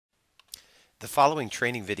The following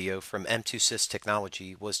training video from M2SYS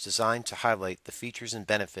Technology was designed to highlight the features and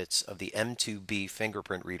benefits of the M2-B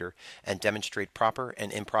fingerprint reader and demonstrate proper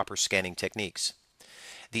and improper scanning techniques.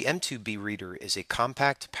 The M2-B reader is a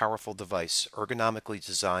compact, powerful device ergonomically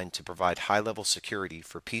designed to provide high-level security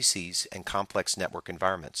for PCs and complex network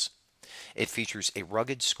environments. It features a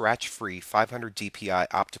rugged, scratch-free 500 DPI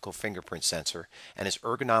optical fingerprint sensor and is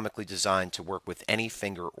ergonomically designed to work with any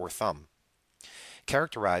finger or thumb.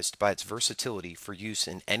 Characterized by its versatility for use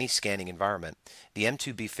in any scanning environment, the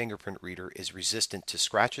M2-B fingerprint reader is resistant to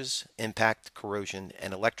scratches, impact, corrosion,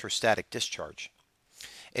 and electrostatic discharge.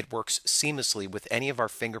 It works seamlessly with any of our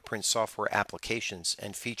fingerprint software applications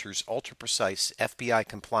and features ultra-precise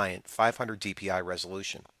FBI-compliant 500 DPI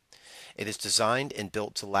resolution. It is designed and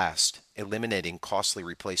built to last, eliminating costly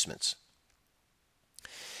replacements.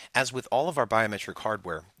 As with all of our biometric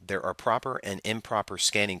hardware, there are proper and improper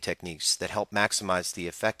scanning techniques that help maximize the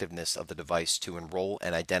effectiveness of the device to enroll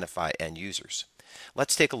and identify end users.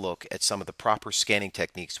 Let's take a look at some of the proper scanning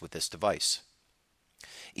techniques with this device.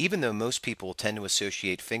 Even though most people tend to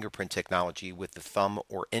associate fingerprint technology with the thumb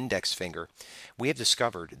or index finger, we have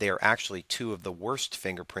discovered they are actually two of the worst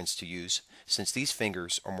fingerprints to use, since these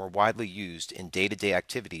fingers are more widely used in day-to-day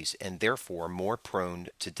activities and therefore more prone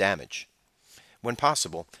to damage. When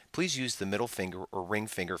possible, please use the middle finger or ring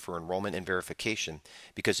finger for enrollment and verification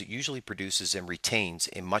because it usually produces and retains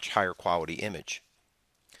a much higher quality image.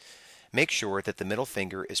 Make sure that the middle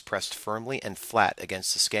finger is pressed firmly and flat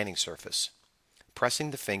against the scanning surface. Pressing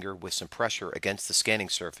the finger with some pressure against the scanning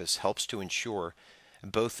surface helps to ensure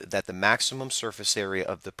both that the maximum surface area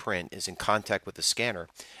of the print is in contact with the scanner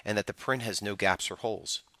and that the print has no gaps or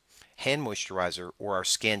holes. Hand moisturizer or our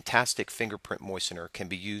Scantastic fingerprint moistener can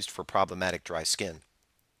be used for problematic dry skin.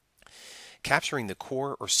 Capturing the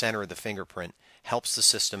core or center of the fingerprint helps the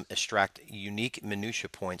system extract unique minutia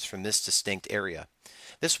points from this distinct area.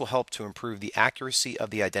 This will help to improve the accuracy of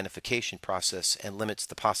the identification process and limits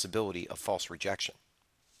the possibility of false rejection.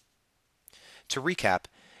 To recap,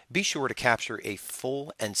 be sure to capture a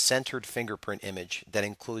full and centered fingerprint image that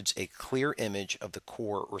includes a clear image of the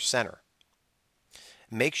core or center.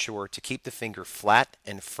 Make sure to keep the finger flat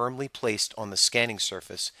and firmly placed on the scanning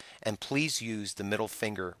surface, and please use the middle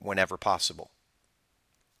finger whenever possible.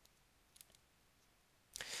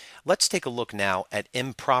 Let's take a look now at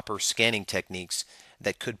improper scanning techniques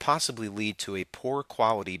that could possibly lead to a poor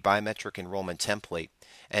quality biometric enrollment template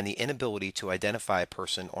and the inability to identify a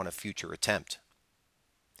person on a future attempt.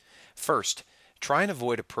 First, try and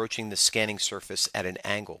avoid approaching the scanning surface at an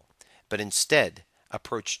angle, but instead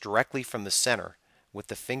approach directly from the center with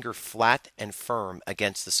the finger flat and firm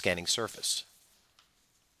against the scanning surface.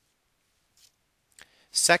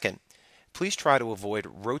 Second, please try to avoid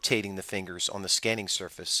rotating the fingers on the scanning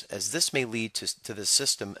surface, as this may lead to the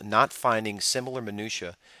system not finding similar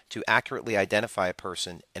minutia to accurately identify a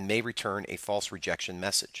person and may return a false rejection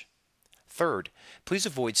message. Third, please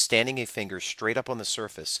avoid standing a finger straight up on the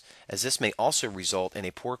surface, as this may also result in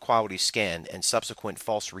a poor quality scan and subsequent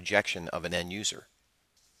false rejection of an end user.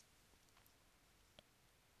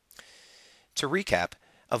 To recap,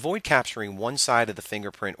 avoid capturing one side of the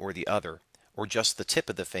fingerprint or the other, or just the tip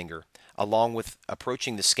of the finger, along with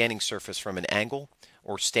approaching the scanning surface from an angle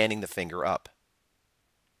or standing the finger up.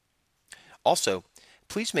 Also,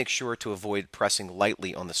 please make sure to avoid pressing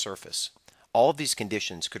lightly on the surface. All of these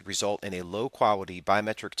conditions could result in a low-quality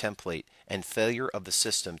biometric template and failure of the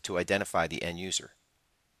system to identify the end user.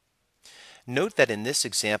 Note that in this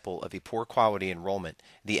example of a poor quality enrollment,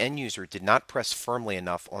 the end user did not press firmly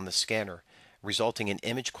enough on the scanner, resulting in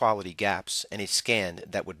image quality gaps and a scan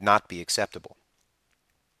that would not be acceptable.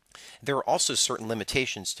 There are also certain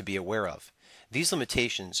limitations to be aware of. These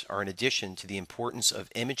limitations are in addition to the importance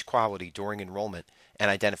of image quality during enrollment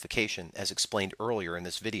and identification, as explained earlier in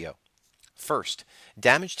this video. First,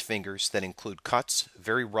 damaged fingers that include cuts,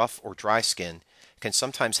 very rough or dry skin, can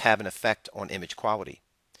sometimes have an effect on image quality.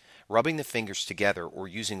 Rubbing the fingers together or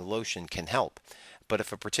using lotion can help, but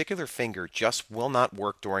if a particular finger just will not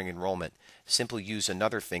work during enrollment, simply use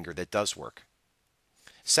another finger that does work.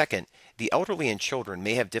 Second, the elderly and children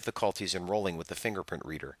may have difficulties enrolling with the fingerprint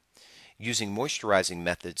reader. Using moisturizing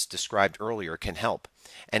methods described earlier can help,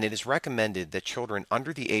 and it is recommended that children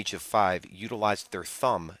under the age of 5 utilize their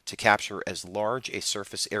thumb to capture as large a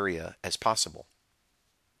surface area as possible.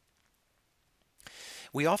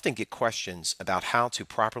 We often get questions about how to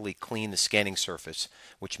properly clean the scanning surface,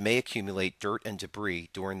 which may accumulate dirt and debris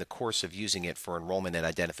during the course of using it for enrollment and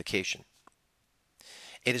identification.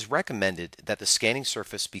 It is recommended that the scanning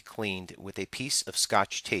surface be cleaned with a piece of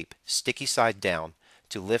Scotch tape, sticky side down,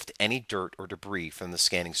 to lift any dirt or debris from the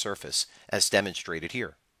scanning surface, as demonstrated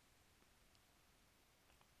here.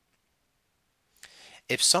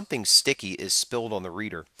 If something sticky is spilled on the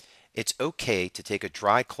reader, it's okay to take a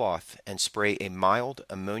dry cloth and spray a mild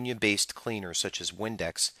ammonia-based cleaner such as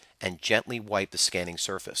Windex and gently wipe the scanning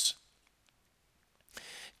surface.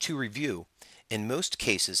 To review, in most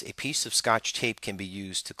cases a piece of Scotch tape can be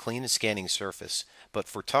used to clean the scanning surface, but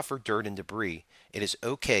for tougher dirt and debris, it is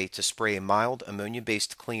okay to spray a mild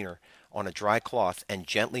ammonia-based cleaner on a dry cloth and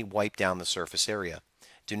gently wipe down the surface area.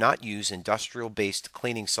 Do not use industrial-based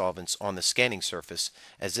cleaning solvents on the scanning surface,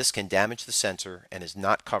 as this can damage the sensor and is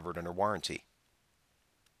not covered under warranty.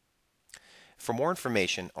 For more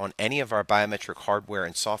information on any of our biometric hardware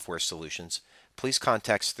and software solutions, please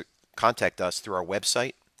contact us through our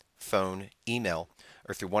website, phone, email,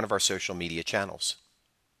 or through one of our social media channels.